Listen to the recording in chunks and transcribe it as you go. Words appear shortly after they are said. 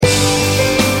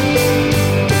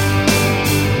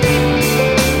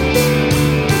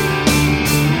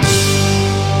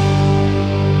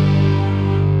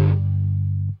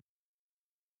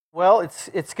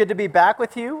It's good to be back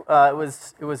with you. It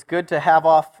was good to have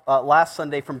off last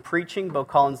Sunday from preaching. Bo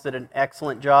Collins did an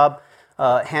excellent job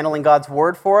handling God's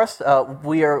Word for us.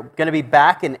 We are going to be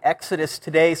back in Exodus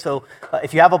today, so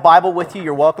if you have a Bible with you,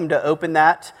 you're welcome to open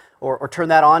that or turn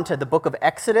that on to the book of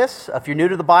Exodus. If you're new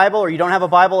to the Bible or you don't have a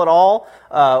Bible at all,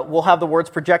 we'll have the words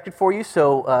projected for you,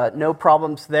 so no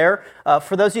problems there.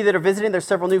 For those of you that are visiting, there's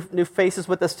several new faces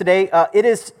with us today. It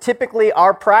is typically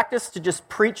our practice to just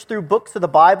preach through books of the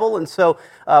Bible, and so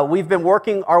we've been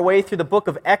working our way through the book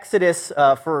of Exodus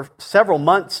for several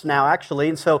months now, actually.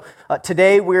 And so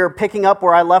today we're picking up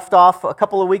where I left off a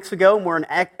couple of weeks ago, and we're in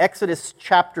Exodus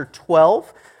chapter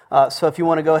 12. So if you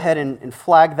want to go ahead and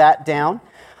flag that down.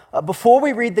 Before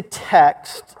we read the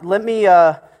text, let me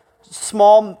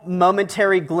small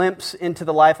momentary glimpse into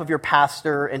the life of your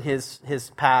pastor and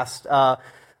his past. I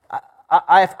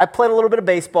played a little bit of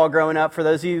baseball growing up. For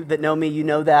those of you that know me, you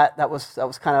know that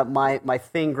was kind of my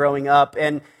thing growing up.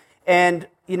 And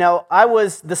you know, I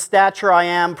was the stature I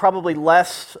am, probably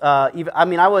less. I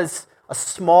was a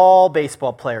small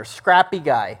baseball player, scrappy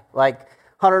guy, like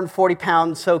 140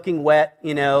 pounds, soaking wet.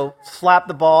 You know, slap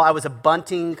the ball. I was a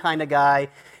bunting kind of guy.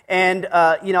 And,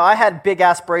 I had big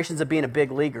aspirations of being a big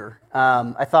leaguer.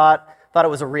 I thought it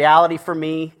was a reality for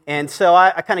me. And so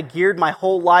I kind of geared my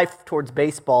whole life towards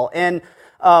baseball. And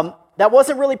that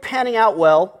wasn't really panning out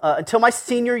well until my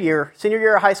senior year. Senior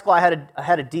year of high school, I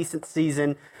had a decent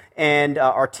season. And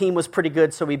our team was pretty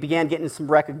good, so we began getting some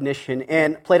recognition.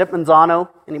 And played at Manzano.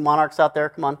 Any Monarchs out there?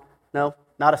 Come on. No?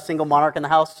 Not a single Monarch in the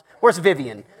house? Where's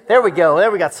Vivian? There we go.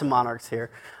 There we got some Monarchs here.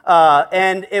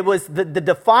 And it was the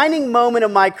defining moment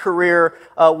of my career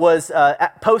was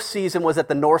postseason was at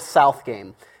the North-South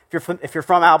game. If you're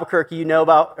from Albuquerque, you know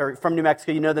about, or from New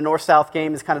Mexico, you know the North-South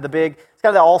game is kind of it's kind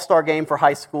of the all-star game for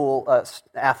high school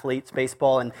athletes,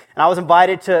 baseball. And I was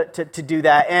invited to do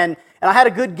that. And I had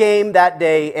a good game that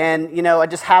day. And, I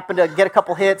just happened to get a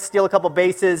couple hits, steal a couple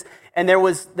bases. And there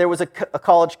was a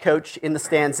college coach in the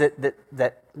stands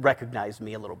that recognized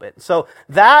me a little bit. So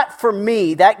that, for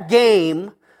me, that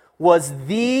game was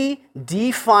the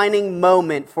defining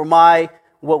moment for my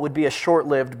what would be a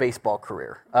short-lived baseball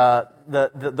career.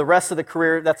 The rest of the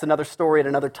career, that's another story at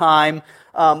another time.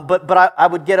 But I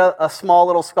would get a small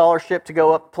little scholarship to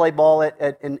go up play ball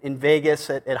in Vegas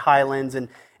at Highlands.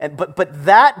 But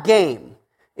that game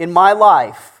in my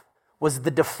life was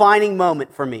the defining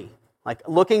moment for me. Like,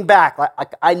 looking back,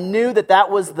 I knew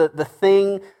that was the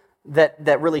thing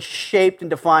that really shaped and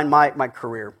defined my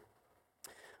career.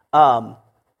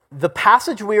 The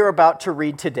passage we are about to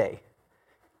read today,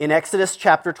 in Exodus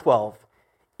chapter 12,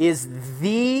 is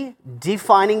the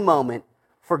defining moment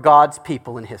for God's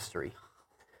people in history.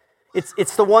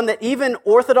 It's the one that even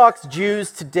Orthodox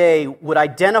Jews today would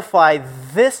identify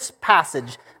this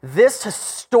passage, this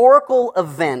historical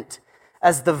event,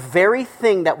 as the very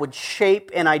thing that would shape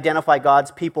and identify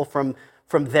God's people from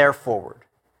there forward.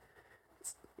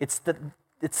 It's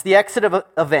the Exodus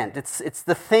event. It's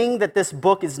the thing that this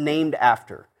book is named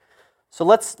after. So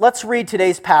let's read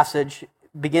today's passage,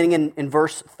 beginning in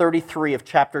verse 33 of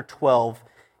chapter 12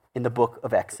 in the book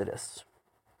of Exodus.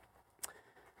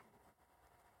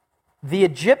 The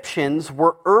Egyptians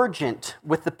were urgent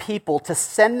with the people to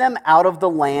send them out of the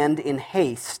land in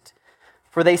haste,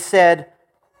 for they said,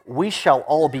 "We shall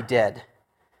all be dead."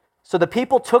 So the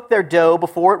people took their dough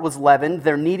before it was leavened,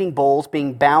 their kneading bowls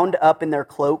being bound up in their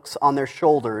cloaks on their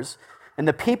shoulders. And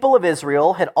the people of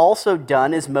Israel had also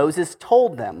done as Moses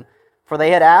told them, for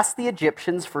they had asked the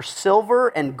Egyptians for silver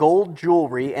and gold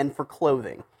jewelry and for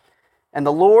clothing. And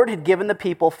the Lord had given the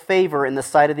people favor in the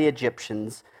sight of the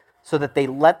Egyptians, so that they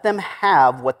let them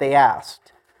have what they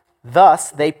asked.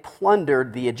 Thus they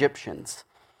plundered the Egyptians.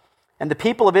 And the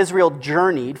people of Israel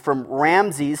journeyed from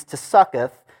Ramses to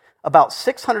Succoth, about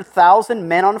 600,000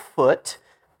 men on foot,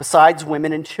 besides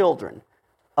women and children.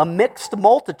 A mixed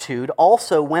multitude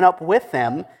also went up with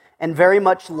them, and very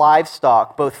much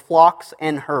livestock, both flocks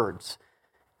and herds.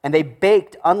 And they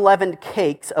baked unleavened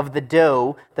cakes of the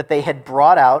dough that they had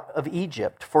brought out of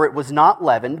Egypt, for it was not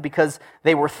leavened, because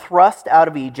they were thrust out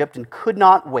of Egypt and could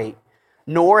not wait,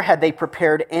 nor had they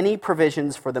prepared any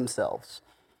provisions for themselves.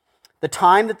 The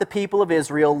time that the people of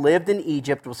Israel lived in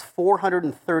Egypt was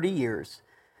 430 years.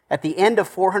 At the end of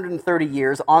 430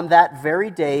 years, on that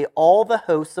very day, all the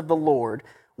hosts of the Lord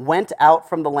went out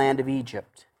from the land of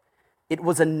Egypt. It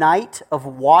was a night of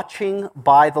watching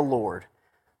by the Lord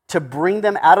to bring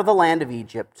them out of the land of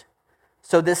Egypt.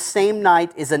 So this same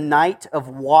night is a night of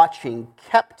watching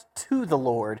kept to the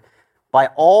Lord by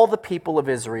all the people of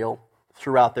Israel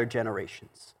throughout their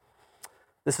generations.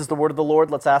 This is the word of the Lord.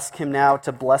 Let's ask him now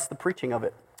to bless the preaching of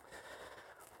it.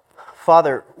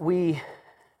 Father, we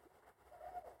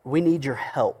we need your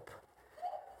help.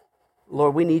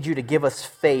 Lord, we need you to give us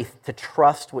faith to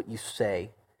trust what you say.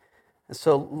 And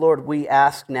so, Lord, we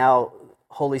ask now,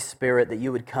 Holy Spirit, that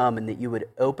you would come and that you would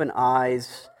open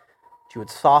eyes, that you would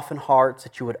soften hearts,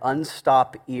 that you would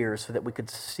unstop ears so that we could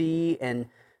see and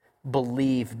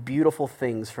believe beautiful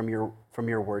things from your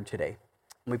word today.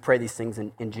 And we pray these things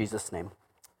in Jesus' name.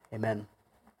 Amen.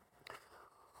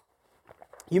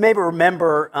 You may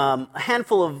remember a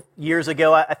handful of years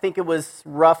ago, I think it was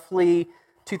roughly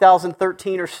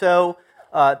 2013 or so,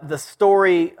 the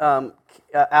story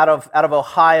out of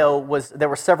Ohio was there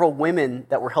were several women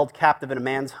that were held captive in a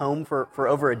man's home for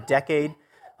over a decade.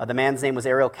 The man's name was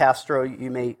Ariel Castro.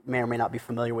 You may or may not be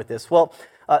familiar with this. Well,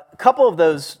 a couple of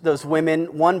those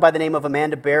women, one by the name of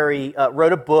Amanda Berry,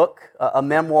 wrote a book, a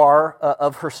memoir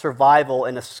of her survival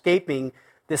and escaping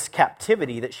this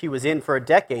captivity that she was in for a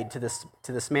decade to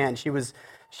this man. She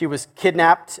was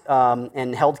kidnapped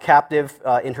and held captive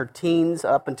in her teens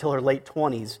up until her late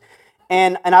 20s.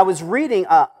 And I was reading,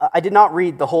 I did not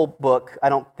read the whole book. I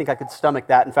don't think I could stomach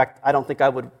that. In fact, I don't think I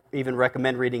would even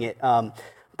recommend reading it.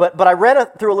 But I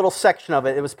read through a little section of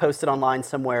it. It was posted online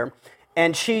somewhere.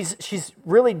 And she's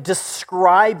really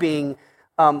describing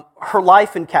her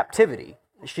life in captivity.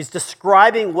 She's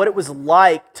describing what it was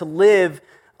like to live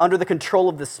under the control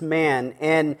of this man.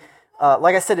 And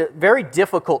like I said, very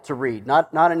difficult to read.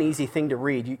 Not an easy thing to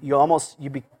read.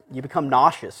 You become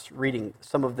nauseous reading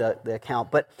some of the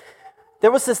account. But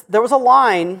there was a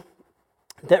line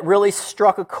that really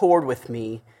struck a chord with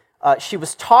me. She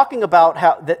was talking about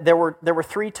how there were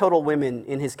 3 total women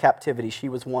in his captivity. She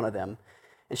was one of them.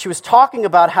 And she was talking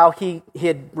about how he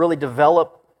had really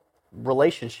developed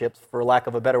relationships, for lack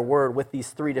of a better word, with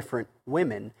these 3 different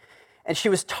women. And she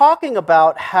was talking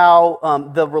about how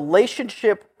the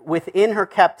relationship within her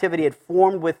captivity had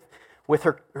formed with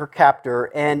her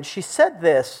captor. And she said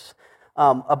this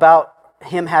about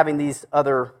him having these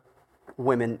other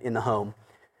women in the home.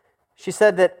 She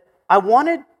said that, I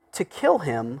wanted to kill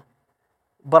him,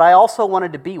 but I also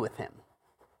wanted to be with him.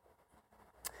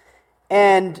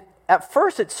 And at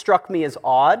first it struck me as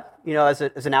odd, as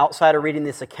an outsider reading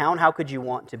this account, how could you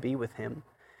want to be with him?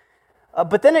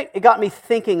 But then it got me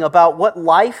thinking about what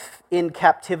life in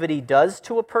captivity does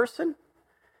to a person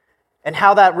and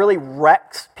how that really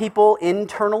wrecks people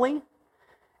internally.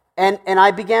 And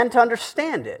I began to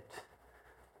understand it,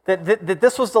 that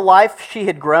this was the life she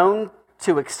had grown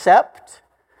to accept.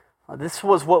 This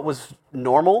was what was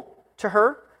normal to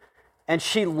her. And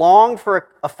she longed for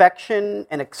affection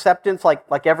and acceptance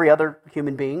like every other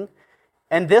human being.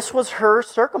 And this was her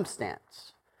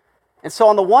circumstance. And so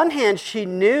on the one hand, she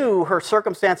knew her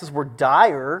circumstances were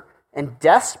dire and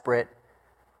desperate,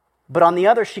 but on the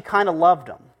other, she kind of loved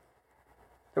them.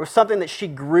 There was something that she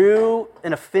grew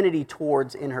an affinity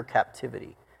towards in her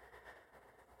captivity.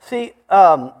 See,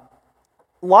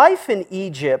 life in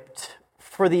Egypt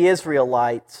for the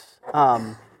Israelites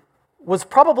was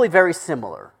probably very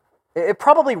similar. It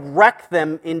probably wrecked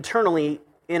them internally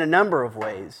in a number of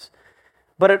ways,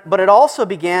 but it also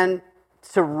began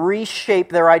to reshape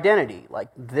their identity. Like,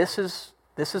 this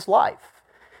is life.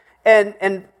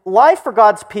 And life for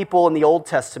God's people in the Old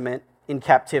Testament in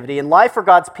captivity and life for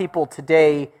God's people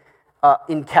today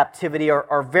in captivity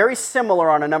are very similar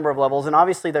on a number of levels, and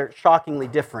obviously they're shockingly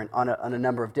different on a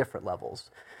number of different levels.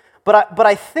 But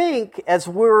I think as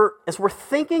we're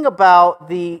thinking about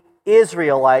the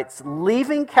Israelites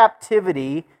leaving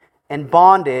captivity and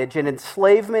bondage and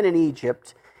enslavement in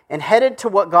Egypt and headed to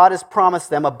what God has promised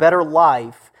them, a better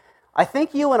life, I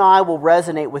think you and I will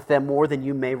resonate with them more than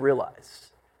you may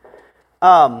realize.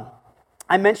 I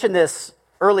mentioned this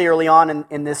early on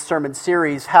in this sermon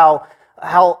series, how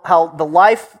the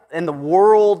life and the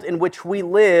world in which we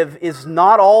live is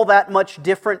not all that much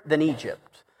different than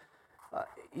Egypt.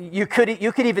 You could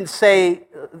even say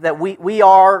that we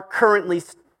are currently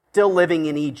still living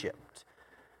in Egypt.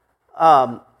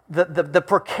 The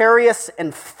precarious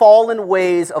and fallen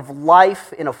ways of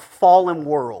life in a fallen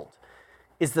world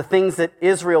is the things that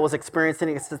Israel was experiencing.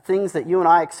 It's the things that you and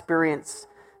I experience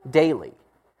daily.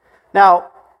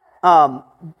 Now,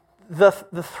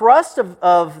 the thrust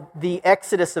of the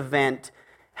Exodus event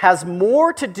has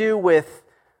more to do with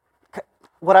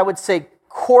what I would say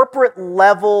corporate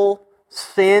level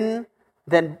sin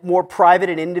than more private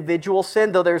and individual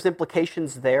sin, though there's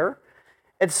implications there.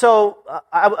 And so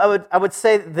I would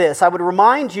say this. I would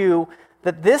remind you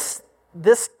that this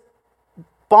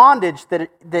bondage that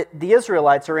the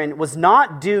Israelites are in was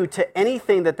not due to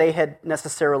anything that they had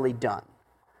necessarily done.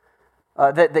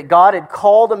 That God had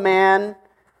called a man,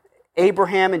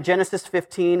 Abraham, in Genesis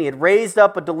 15. He had raised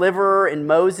up a deliverer in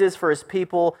Moses for his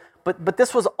people. but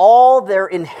this was all their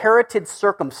inherited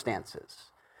circumstances.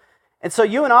 And so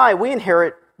you and I, we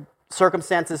inherit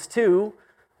circumstances too.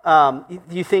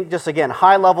 You think just, again,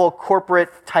 high-level corporate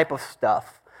type of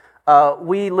stuff.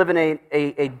 We live in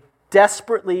a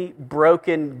desperately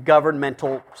broken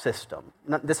governmental system.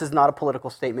 This is not a political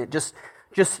statement.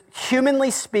 Just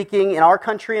humanly speaking, in our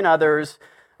country and others,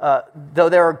 though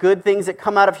there are good things that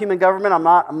come out of human government, I'm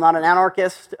not an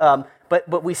anarchist,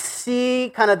 but we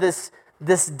see kind of this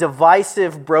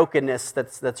divisive brokenness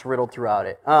that's riddled throughout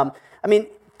it.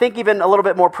 Think even a little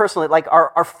bit more personally, like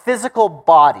our physical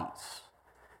bodies,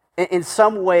 in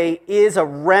some way, is a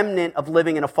remnant of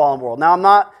living in a fallen world. Now, I'm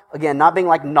not being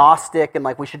like Gnostic and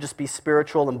like we should just be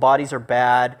spiritual and bodies are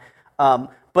bad,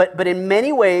 but in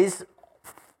many ways,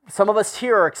 some of us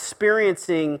here are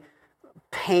experiencing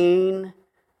pain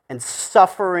and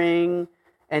suffering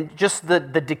and just the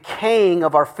decaying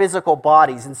of our physical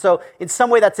bodies. And so in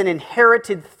some way that's an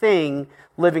inherited thing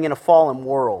living in a fallen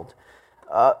world.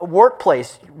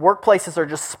 Workplaces are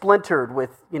just splintered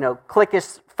with,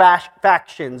 cliquish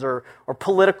factions or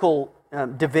political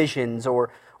divisions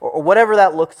or whatever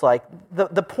that looks like.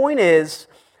 The point is,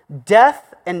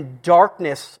 death and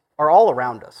darkness are all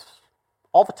around us,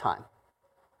 all the time.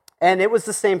 And it was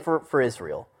the same for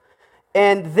Israel.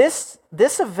 And this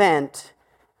event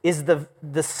is the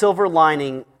silver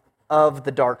lining of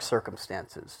the dark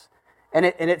circumstances. And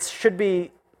it should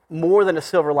be more than a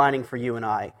silver lining for you and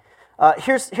I.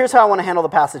 Here's how I want to handle the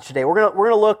passage today. We're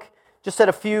gonna look just at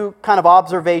a few kind of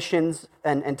observations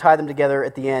and tie them together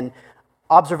at the end.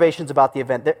 Observations about the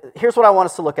event. Here's what I want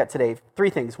us to look at today. 3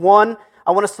 things. 1,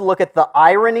 I want us to look at the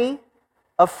irony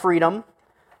of freedom.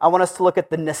 I want us to look at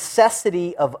the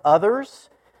necessity of others,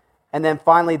 and then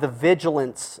finally the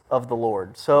vigilance of the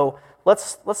Lord. So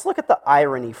let's look at the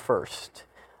irony first.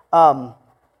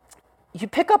 You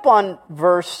pick up on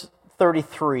verse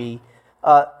 33.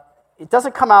 It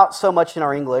doesn't come out so much in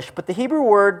our English, but the Hebrew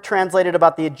word translated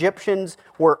about the Egyptians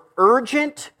were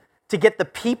urgent to get the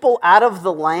people out of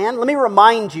the land. Let me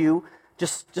remind you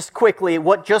just quickly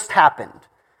what just happened.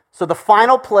 So the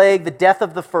final plague, the death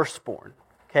of the firstborn.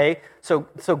 Okay, so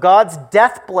God's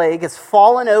death plague has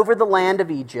fallen over the land of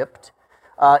Egypt.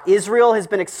 Israel has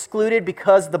been excluded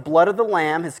because the blood of the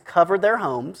Lamb has covered their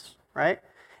homes, right?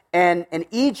 And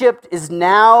Egypt is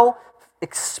now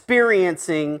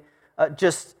experiencing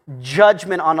just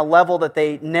judgment on a level that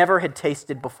they never had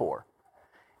tasted before.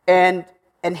 And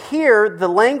here, the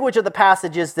language of the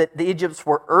passage is that the Egyptians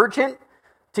were urgent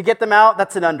to get them out.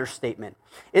 That's an understatement.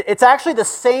 It's actually the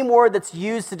same word that's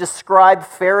used to describe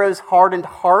Pharaoh's hardened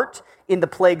heart in the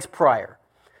plagues prior.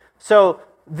 So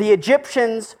the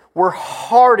Egyptians were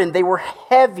hardened. They were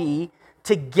heavy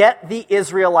to get the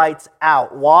Israelites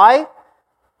out. Why?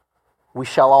 We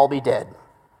shall all be dead.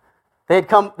 They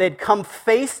had come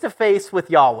face to face with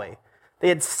Yahweh. They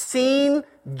had seen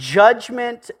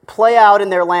judgment play out in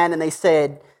their land, and they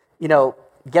said,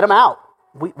 get them out.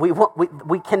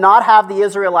 We cannot have the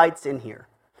Israelites in here.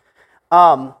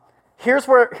 Here's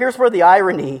where the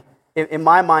irony, in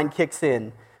my mind, kicks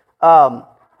in.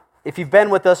 If you've been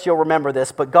with us, you'll remember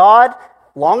this. But God,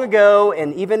 long ago,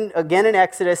 and even again in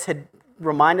Exodus, had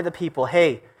reminded the people,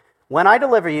 hey, when I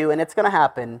deliver you, and it's going to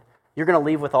happen, you're going to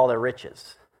leave with all their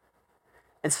riches.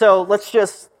 And so let's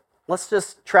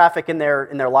just traffic in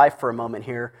their life for a moment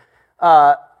here.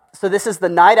 So this is the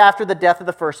night after the death of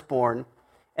the firstborn,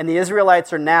 and the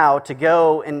Israelites are now to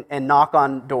go and knock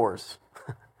on doors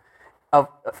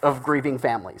of grieving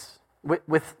families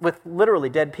with literally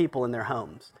dead people in their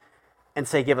homes and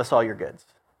say, give us all your goods.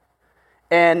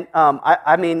 And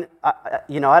I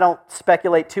don't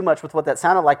speculate too much with what that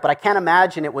sounded like, but I can't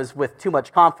imagine it was with too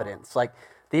much confidence. Like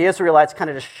the Israelites kind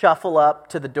of just shuffle up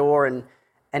to the door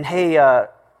and hey,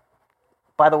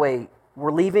 by the way,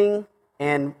 we're leaving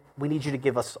and we need you to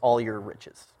give us all your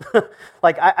riches.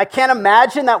 Like I can't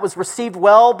imagine that was received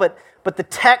well, but the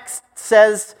text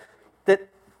says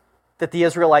that the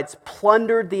Israelites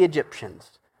plundered the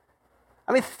Egyptians.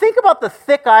 I mean, think about the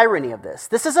thick irony of this.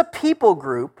 This is a people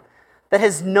group that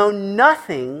has known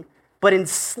nothing but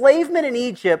enslavement in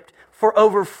Egypt for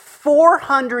over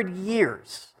 400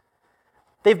 years.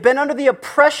 They've been under the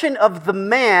oppression of the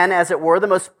man, as it were, the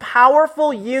most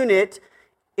powerful unit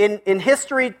in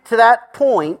history to that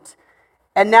point,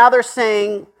 and now they're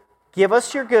saying, give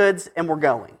us your goods and we're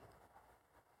going.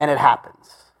 And it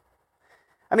happens.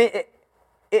 I mean,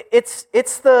 it's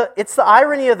the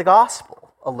irony of the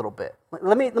gospel a little bit.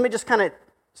 Let me just kind of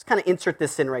insert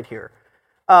this in right here.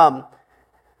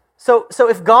 So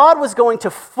if God was going to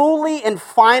fully and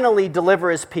finally deliver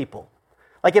his people,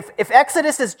 like if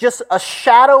Exodus is just a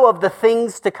shadow of the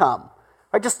things to come,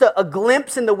 right? Just a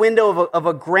glimpse in the window of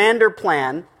a grander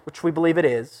plan, which we believe it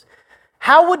is.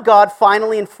 How would God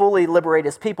finally and fully liberate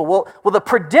his people? Well, the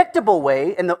predictable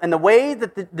way and the way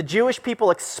that the Jewish people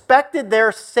expected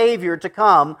their Savior to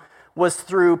come was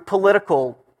through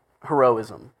political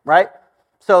heroism, right?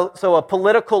 So a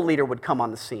political leader would come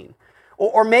on the scene.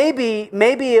 Or maybe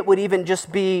it would even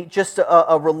just be just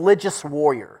a religious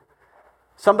warrior,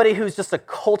 somebody who's just a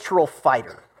cultural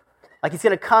fighter. Like he's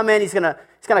going to come in, he's going to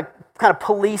kind of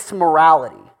police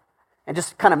morality and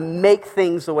just kind of make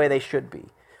things the way they should be.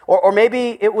 Or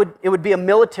maybe it would be a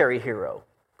military hero,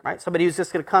 right? Somebody who's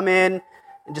just going to come in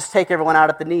and just take everyone out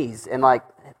at the knees and like,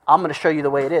 I'm going to show you the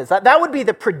way it is. That would be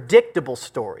the predictable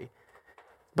story.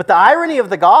 But the irony of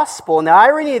the gospel and the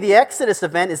irony of the Exodus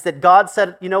event is that God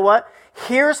said, you know what?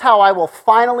 Here's how I will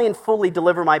finally and fully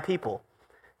deliver my people.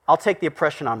 I'll take the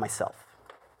oppression on myself.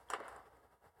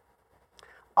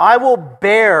 I will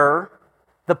bear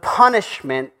the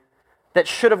punishment that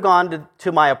should have gone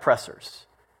to my oppressors.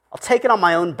 I'll take it on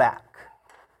my own back.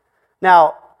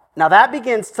 Now that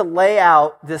begins to lay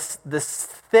out this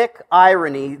thick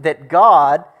irony that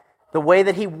God, the way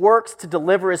that he works to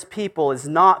deliver his people is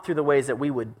not through the ways that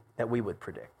we would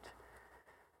predict.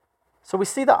 So we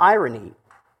see the irony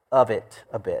of it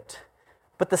a bit.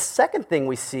 But the second thing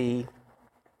we see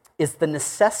is the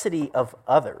necessity of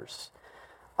others.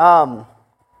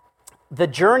 The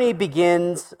journey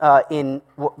begins in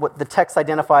what the text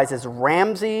identifies as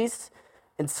Ramses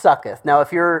and Succoth. Now,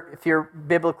 if you're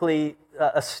biblically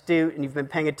astute and you've been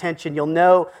paying attention,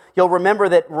 you'll remember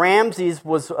that Ramses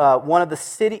was one of the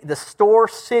store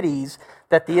cities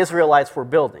that the Israelites were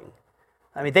building.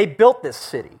 I mean, they built this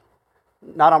city,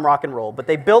 not on rock and roll, but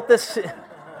they built this.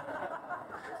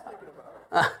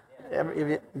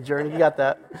 Journey, you got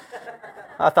that?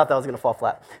 I thought that was going to fall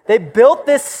flat. They built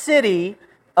this city.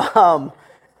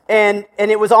 And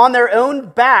it was on their own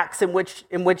backs in which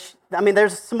I mean,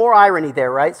 there's some more irony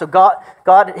there, right? So God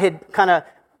had kind of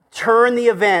turned the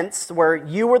events where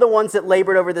you were the ones that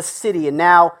labored over the city, and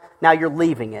now you're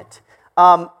leaving it.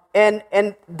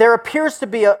 And there appears to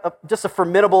be just a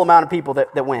formidable amount of people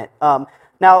that went.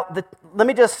 Let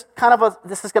me just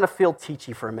this is going to feel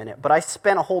teachy for a minute, but I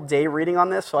spent a whole day reading on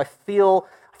this, so I feel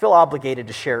obligated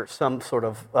to share some sort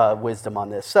of wisdom on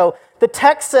this. So the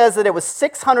text says that it was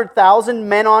 600,000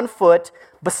 men on foot,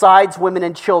 besides women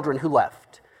and children who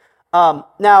left.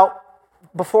 Now,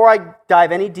 before I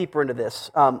dive any deeper into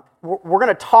this, we're going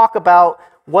to talk about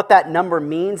what that number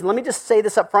means. And let me just say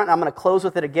this up front, and I'm going to close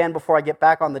with it again before I get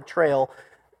back on the trail.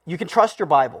 You can trust your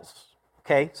Bibles,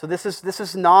 okay? So this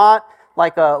is not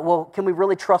like can we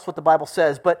really trust what the Bible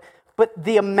says? But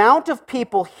the amount of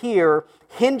people here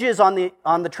hinges on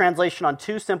the translation on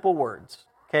two simple words,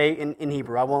 okay, in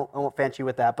Hebrew. I won't fancy you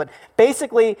with that. But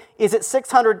basically, is it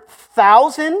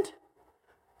 600,000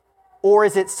 or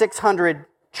is it 600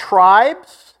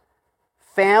 tribes,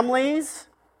 families,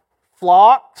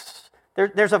 flocks?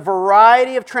 There's a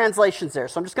variety of translations there.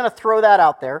 So I'm just going to throw that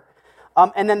out there.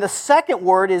 And then the second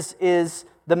word is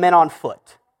the men on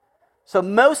foot. So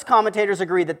most commentators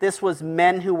agree that this was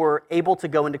men who were able to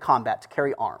go into combat, to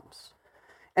carry arms.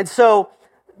 And so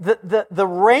the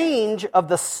range of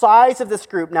the size of this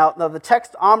group, now the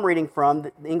text I'm reading from,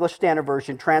 the English Standard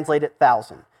Version, translated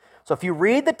 1,000. So if you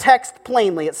read the text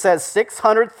plainly, it says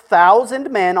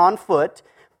 600,000 men on foot,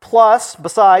 plus,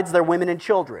 besides, their women and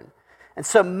children. And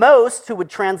so most who would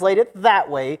translate it that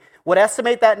way would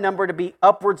estimate that number to be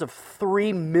upwards of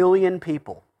 3 million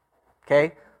people.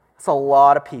 Okay? That's a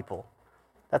lot of people.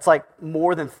 That's like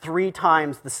more than 3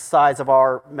 times the size of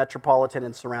our metropolitan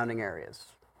and surrounding areas.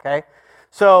 Okay?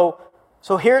 So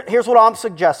here's what I'm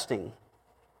suggesting.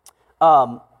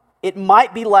 It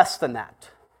might be less than that.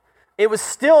 It was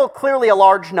still clearly a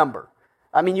large number.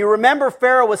 I mean, you remember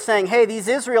Pharaoh was saying, hey, these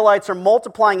Israelites are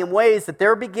multiplying in ways that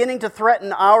they're beginning to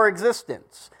threaten our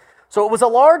existence. So it was a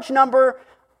large number,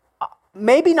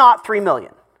 maybe not 3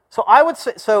 million. So I would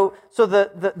say, so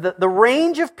the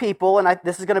range of people, and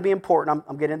this is going to be important,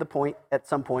 I'm getting to the point at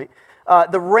some point.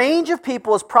 The range of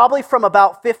people is probably from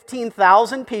about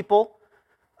 15,000 people,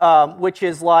 which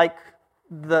is like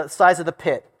the size of the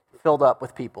pit filled up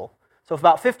with people. So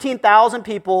about 15,000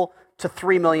 people to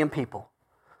 3 million people.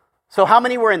 So how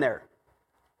many were in there?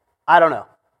 I don't know.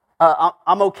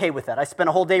 I'm okay with that. I spent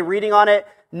a whole day reading on it.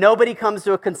 Nobody comes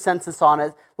to a consensus on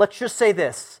it. Let's just say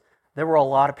this. There were a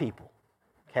lot of people.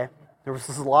 Okay? There was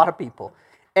a lot of people.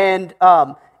 And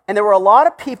there were a lot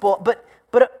of people, but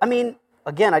I mean,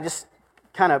 again, I just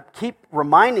kind of keep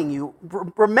reminding you,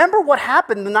 remember what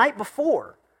happened the night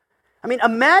before. I mean,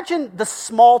 imagine the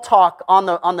small talk on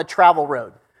the travel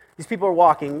road. These people are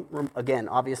walking, again,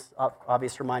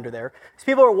 obvious reminder there. These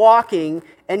people are walking,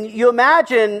 and you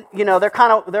imagine,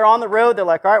 they're on the road, they're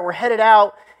like, all right, we're headed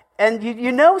out, and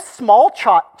small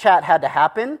chat had to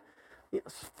happen.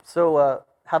 So,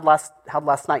 how'd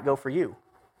last night go for you?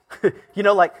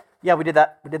 Yeah, we did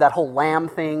that whole lamb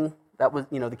thing. That was,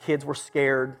 the kids were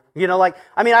scared. I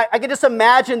could just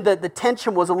imagine that the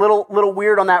tension was a little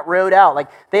weird on that road out. Like,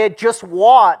 they had just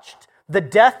watched the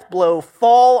death blow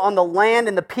fall on the land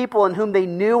and the people in whom they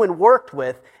knew and worked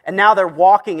with, and now they're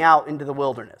walking out into the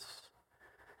wilderness.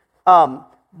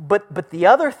 But the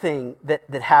other thing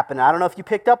that happened, I don't know if you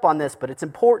picked up on this, but it's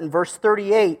important, verse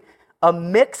 38, a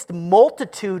mixed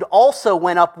multitude also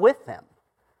went up with them.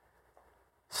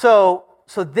 So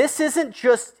this isn't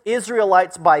just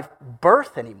Israelites by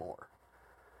birth anymore.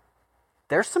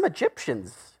 There's some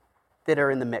Egyptians that are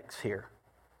in the mix here.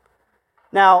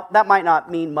 Now, that might not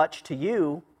mean much to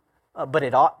you, but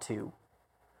it ought to.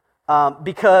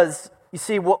 Because, you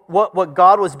see, what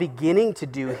God was beginning to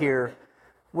do here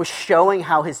was showing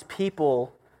how his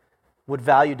people would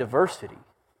value diversity.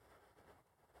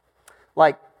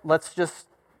 Like, let's just,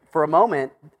 for a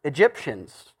moment,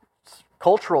 Egyptians,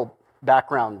 cultural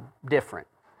background, different.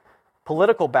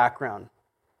 Political background,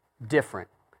 different.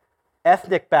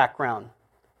 Ethnic background,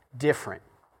 different.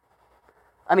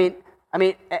 And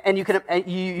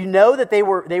you know that they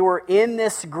were in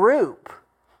this group.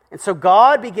 And so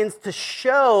God begins to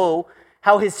show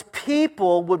how his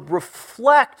people would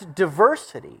reflect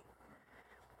diversity.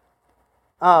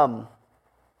 Let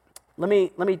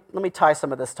me tie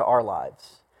some of this to our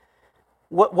lives.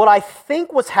 What I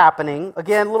think was happening,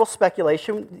 again, a little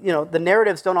speculation, the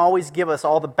narratives don't always give us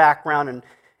all the background,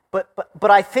 but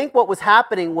I think what was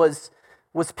happening was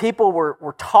people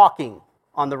were talking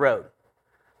on the road.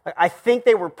 I think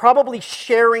they were probably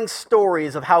sharing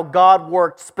stories of how God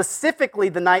worked specifically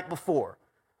the night before.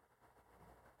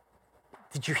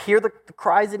 Did you hear the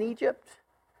cries in Egypt?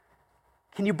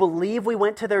 Can you believe we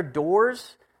went to their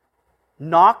doors,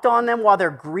 knocked on them while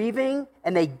they're grieving,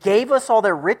 and they gave us all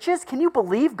their riches? Can you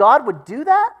believe God would do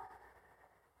that?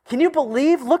 Can you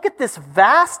believe, look at this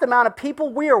vast amount of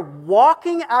people. We are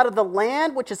walking out of the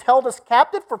land which has held us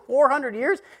captive for 400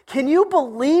 years. Can you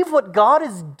believe what God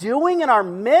is doing in our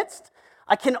midst?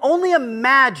 I can only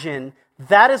imagine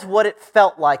that is what it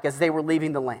felt like as they were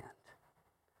leaving the land.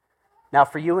 Now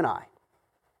for you and I,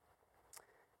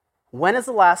 when is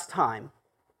the last time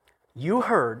you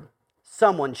heard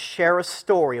someone share a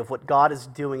story of what God is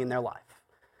doing in their life?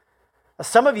 Now,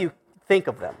 some of you think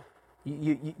of them.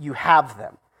 You have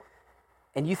them.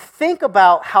 And you think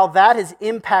about how that has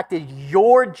impacted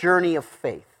your journey of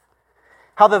faith.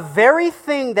 How the very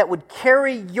thing that would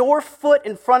carry your foot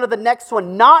in front of the next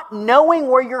one, not knowing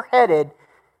where you're headed,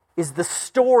 is the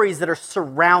stories that are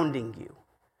surrounding you.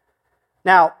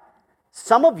 Now,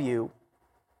 some of you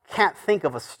can't think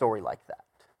of a story like that.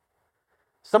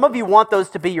 Some of you want those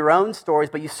to be your own stories,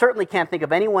 but you certainly can't think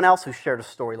of anyone else who shared a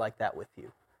story like that with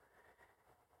you.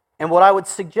 And what I would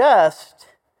suggest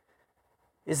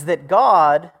is that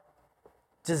God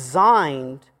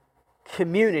designed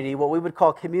community, what we would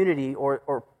call community,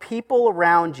 or people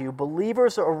around you,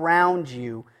 believers around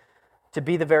you, to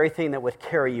be the very thing that would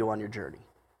carry you on your journey.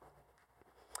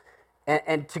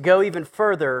 And to go even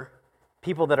further,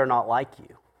 people that are not like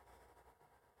you.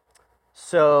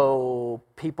 So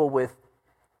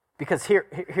because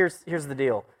here's the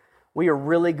deal. We are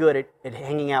really good at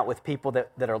hanging out with people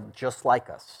that are just like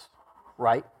us,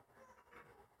 right?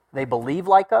 They believe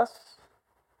like us.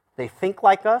 They think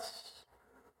like us.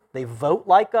 They vote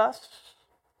like us.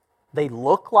 They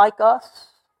look like us.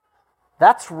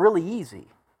 That's really easy.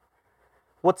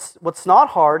 What's not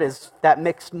hard is that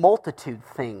mixed multitude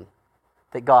thing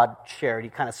that God shared. He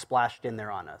kind of splashed in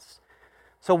there on us.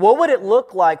 So what would it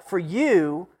look like for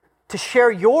you to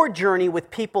share your journey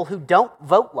with people who don't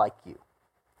vote like you?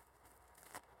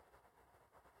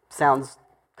 Sounds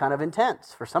kind of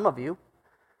intense for some of you.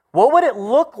 What would it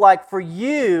look like for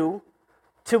you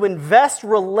to invest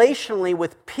relationally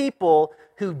with people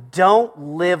who don't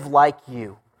live like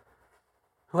you,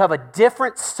 who have a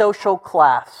different social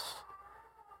class,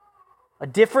 a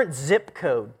different zip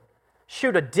code,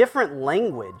 a different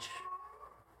language?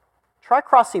 Try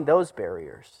crossing those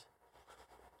barriers.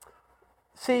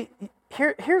 See,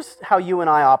 here's how you and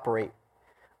I operate.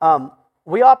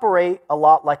 We operate a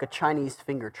lot like a Chinese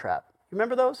finger trap. You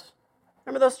remember those?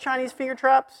 Remember those Chinese finger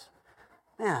traps?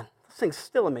 Man, those things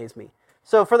still amaze me.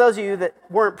 So for those of you that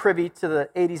weren't privy to the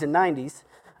 80s and 90s,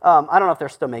 I don't know if they're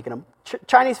still making them.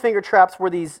 Chinese finger traps were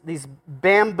these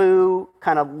bamboo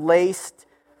kind of laced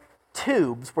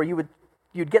tubes where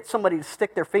you'd get somebody to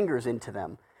stick their fingers into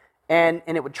them. and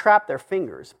it would trap their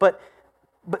fingers. But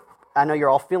I know you're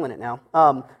all feeling it now.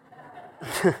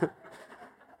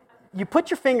 You put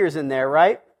your fingers in there,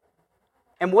 right?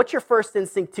 And what's your first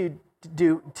instinct to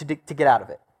do to get out of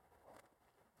it?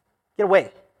 Get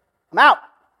away. I'm out.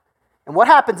 And what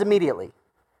happens immediately?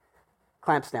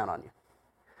 Clamps down on you.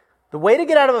 The way to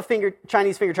get out of a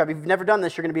Chinese finger trap, if you've never done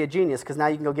this, you're going to be a genius because now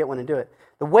you can go get one and do it.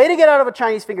 The way to get out of a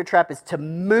Chinese finger trap is to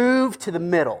move to the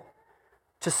middle,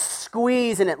 to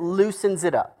squeeze, and it loosens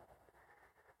it up.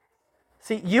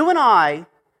 See, you and I,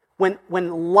 when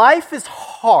life is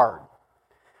hard,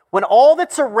 when all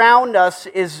that's around us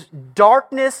is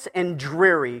darkness and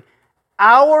dreary,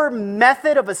 our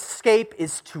method of escape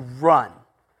is to run,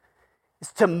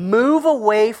 is to move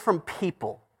away from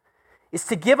people, is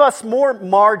to give us more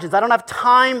margins. I don't have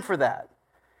time for that.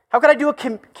 How could I do a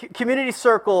community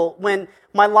circle when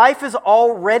my life is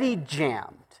already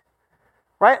jammed?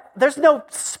 Right? There's no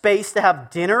space to have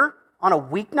dinner on a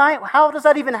weeknight. How does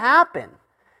that even happen?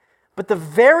 But the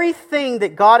very thing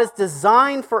that God has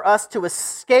designed for us to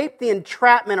escape the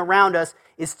entrapment around us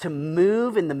is to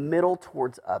move in the middle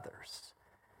towards others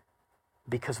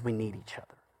because we need each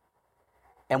other.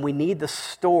 And we need the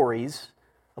stories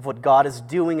of what God is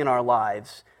doing in our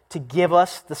lives to give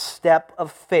us the step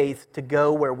of faith to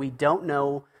go where we don't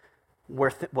know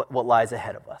what lies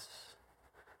ahead of us.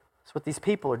 That's what these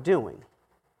people are doing.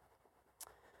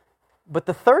 But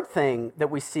the third thing that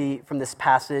we see from this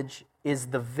passage is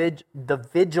the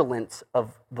vigilance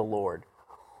of the Lord.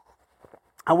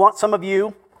 I want some of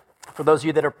you, for those of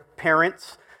you that are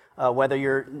parents, whether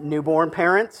you're newborn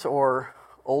parents or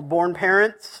old-born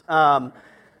parents, I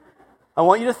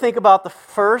want you to think about the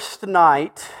first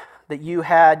night that you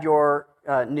had your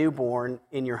newborn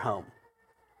in your home.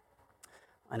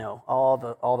 I know,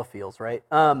 all the feels, right?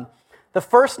 The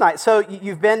first night, so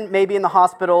you've been maybe in the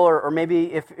hospital, or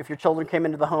maybe if your children came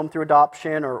into the home through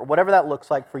adoption, or whatever that looks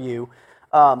like for you.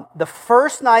 The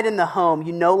first night in the home,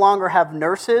 you no longer have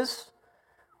nurses,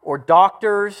 or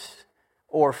doctors,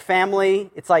 or family.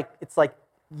 It's like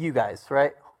you guys,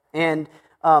 right? And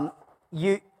I'm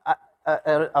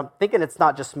thinking it's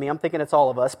not just me. I'm thinking it's all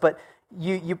of us. But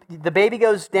the baby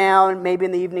goes down, maybe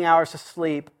in the evening hours to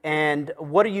sleep, and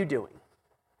what are you doing?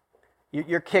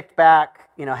 You're kicked back,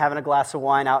 having a glass of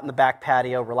wine out in the back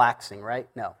patio, relaxing, right?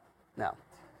 No.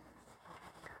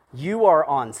 You are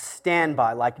on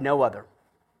standby like no other.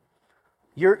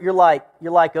 You're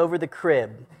like over the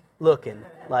crib, looking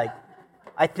like,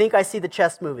 I think I see the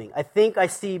chest moving. I think I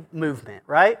see movement,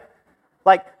 right?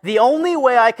 Like the only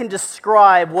way I can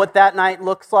describe what that night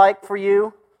looks like for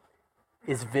you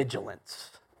is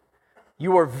vigilance.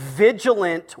 You are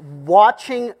vigilant,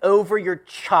 watching over your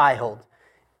child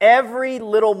every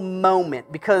little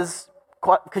moment because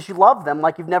you love them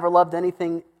like you've never loved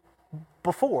anything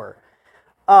before.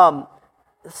 So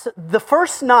the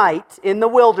first night in the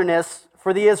wilderness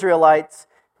for the Israelites,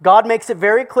 God makes it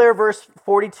very clear, verse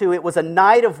 42, it was a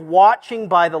night of watching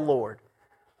by the Lord.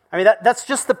 I mean, that's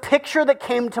just the picture that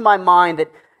came to my mind,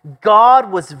 that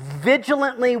God was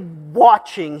vigilantly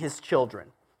watching his children.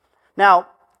 Now,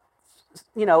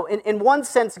 in one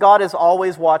sense, God is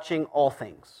always watching all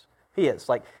things. He is.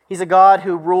 He's a God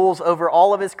who rules over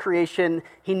all of his creation.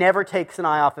 He never takes an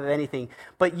eye off of anything.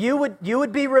 But you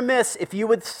would be remiss if you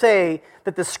would say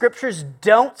that the scriptures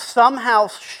don't somehow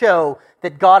show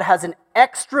that God has an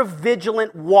extra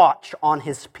vigilant watch on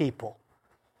his people.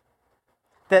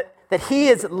 That he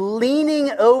is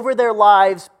leaning over their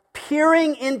lives,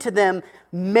 peering into them,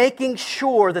 making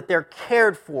sure that they're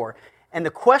cared for. And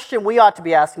the question we ought to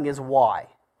be asking is why?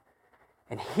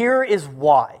 And here is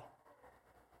why.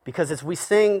 Because as we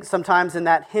sing sometimes in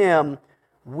that hymn,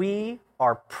 we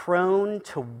are prone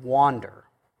to wander.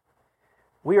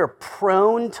 We are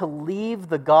prone to leave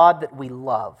the God that we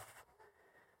love.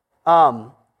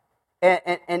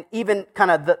 And even kind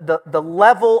of the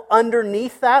level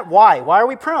underneath that, why? Why are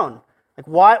we prone?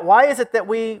 Why is it that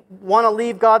we want to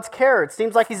leave God's care? It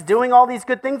seems like he's doing all these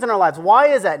good things in our lives. Why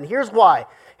is that? And here's why.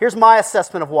 Here's my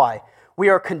assessment of why. We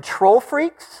are control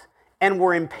freaks and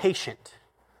we're impatient.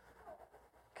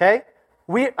 Okay?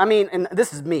 And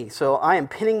this is me, so I am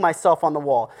pinning myself on the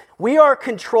wall. We are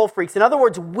control freaks. In other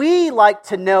words, we like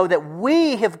to know that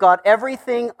we have got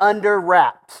everything under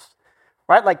wraps,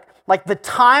 right? Like the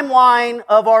timeline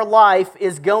of our life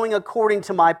is going according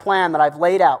to my plan that I've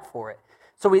laid out for it.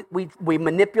 So we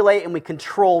manipulate and we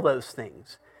control those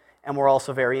things. And we're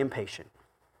also very impatient.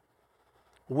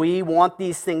 We want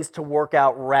these things to work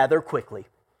out rather quickly.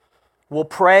 We'll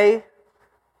pray.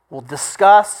 We'll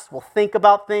discuss, we'll think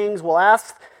about things, we'll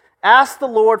ask the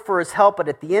Lord for his help, but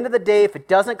at the end of the day, if it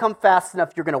doesn't come fast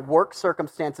enough, you're going to work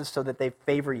circumstances so that they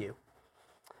favor you.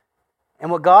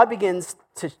 And what God begins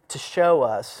to show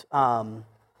us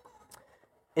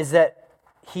is that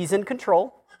he's in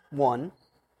control, one,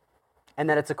 and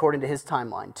that it's according to his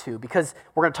timeline, two. Because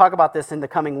we're going to talk about this in the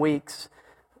coming weeks.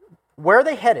 Where are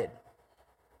they headed?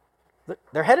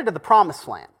 They're headed to the promised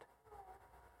land.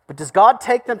 But does God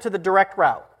take them to the direct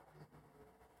route?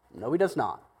 No, he does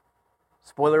not.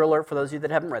 Spoiler alert for those of you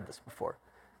that haven't read this before.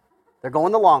 They're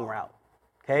going the long route.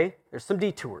 Okay? There's some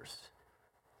detours.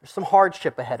 There's some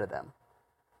hardship ahead of them.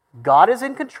 God is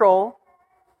in control.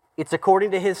 It's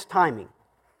according to his timing.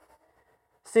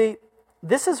 See,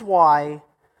 this is why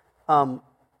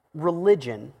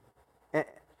religion,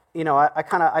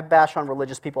 I bash on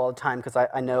religious people all the time because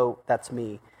I know that's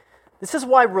me. This is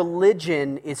why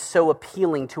religion is so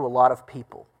appealing to a lot of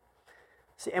people.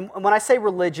 See, and when I say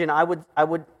religion,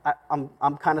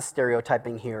 I'm kind of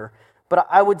stereotyping here, but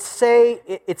I would say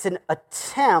it's an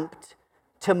attempt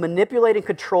to manipulate and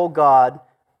control God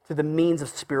through the means of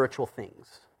spiritual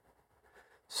things.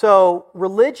 So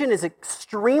religion is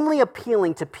extremely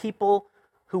appealing to people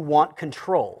who want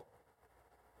control.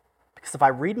 Because if I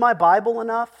read my Bible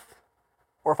enough,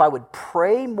 or if I would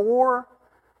pray more,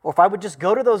 or if I would just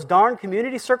go to those darn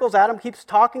community circles Adam keeps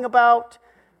talking about,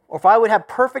 or if I would have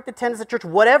perfect attendance at church,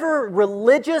 whatever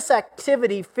religious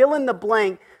activity, fill in the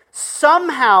blank,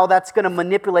 somehow that's going to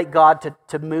manipulate God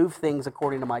to move things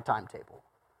according to my timetable.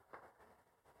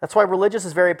 That's why religious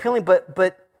is very appealing,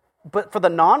 but for the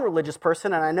non-religious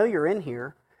person, and I know you're in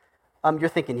here, you're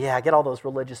thinking, yeah, I get all those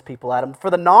religious people, Adam. For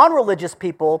the non-religious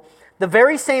people, the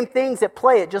very same things at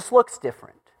play, it just looks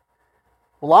different.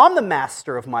 Well, I'm the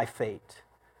master of my fate.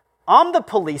 I'm the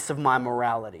police of my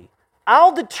morality.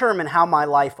 I'll determine how my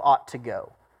life ought to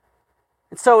go.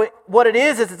 And so what it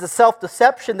is it's a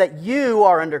self-deception that you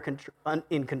are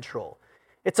in control.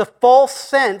 It's a false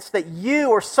sense that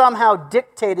you are somehow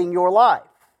dictating your life.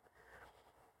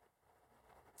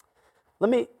 Let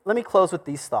me close with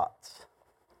these thoughts.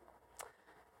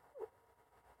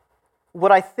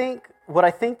 What I think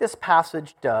this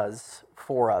passage does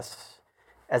for us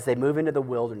as they move into the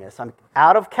wilderness, I'm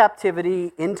out of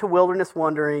captivity into wilderness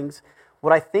wanderings.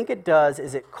 What I think it does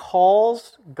is it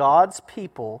calls God's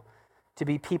people to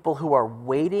be people who are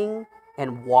waiting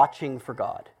and watching for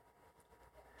God.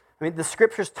 I mean, the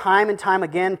scriptures time and time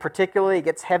again, particularly it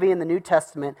gets heavy in the New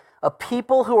Testament, of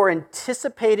people who are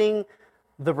anticipating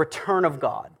the return of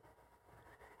God.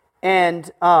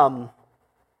 And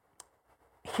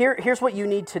here's what you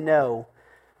need to know,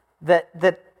 that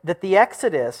the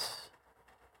Exodus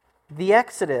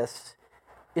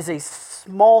is a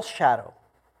small shadow,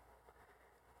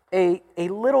 a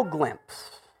little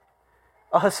glimpse,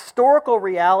 a historical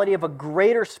reality of a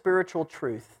greater spiritual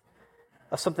truth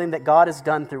of something that God has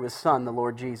done through his Son, the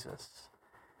Lord Jesus.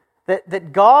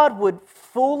 That God would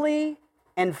fully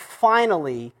and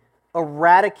finally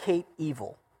eradicate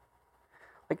evil.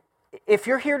 Like, if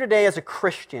you're here today as a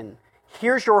Christian,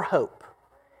 here's your hope.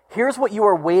 Here's what you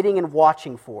are waiting and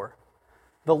watching for.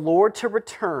 The Lord to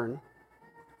return,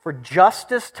 for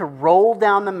justice to roll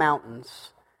down the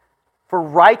mountains, for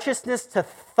righteousness to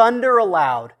thunder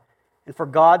aloud, and for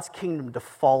God's kingdom to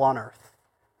fall on earth.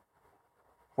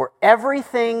 Where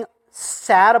everything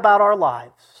sad about our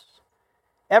lives,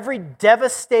 every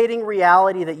devastating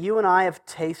reality that you and I have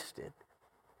tasted,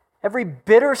 every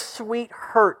bittersweet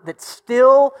hurt that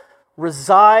still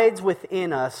resides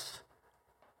within us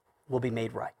will be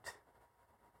made right.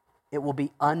 It will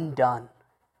be undone.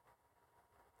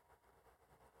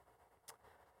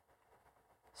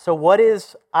 So what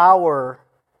is our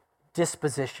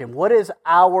disposition? What is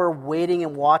our waiting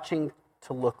and watching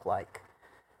to look like?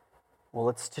 Well,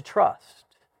 it's to trust,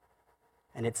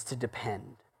 and it's to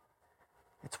depend.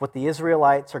 It's what the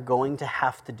Israelites are going to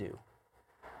have to do.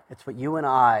 It's what you and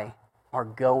I are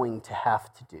going to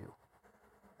have to do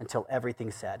until everything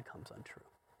sad comes untrue.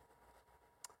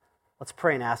 Let's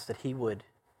pray and ask that He would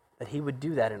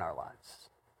do that in our lives.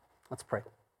 Let's pray.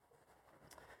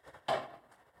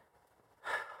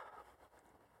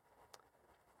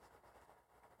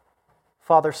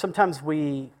 Father, sometimes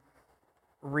we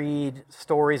read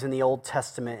stories in the Old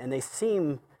Testament and they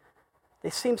seem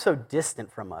so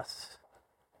distant from us.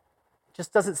 It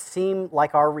just doesn't seem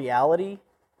like our reality.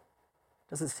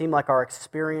 Doesn't seem like our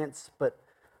experience. But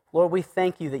Lord, we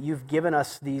thank you that you've given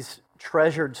us these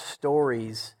treasured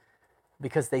stories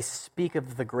because they speak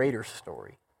of the greater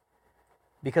story.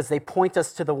 Because they point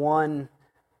us to the one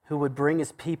who would bring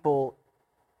his people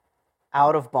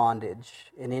out of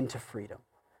bondage and into freedom.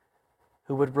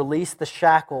 Who would release the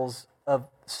shackles of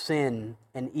sin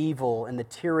and evil and the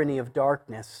tyranny of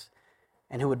darkness,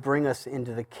 and who would bring us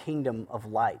into the kingdom of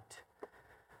light.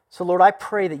 So Lord, I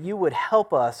pray that you would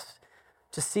help us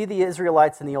to see the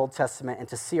Israelites in the Old Testament and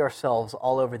to see ourselves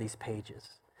all over these pages.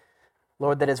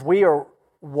 Lord, that as we are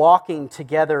walking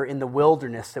together in the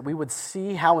wilderness, that we would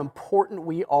see how important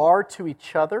we are to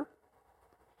each other,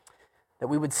 that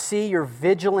we would see your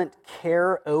vigilant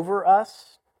care over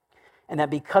us, and that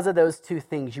because of those two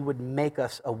things, you would make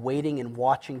us a waiting and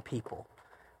watching people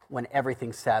when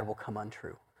everything sad will come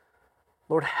untrue.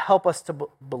 Lord, help us to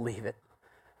believe it.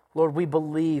 Lord, we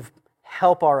believe.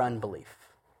 Help our unbelief.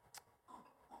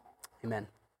 Amen.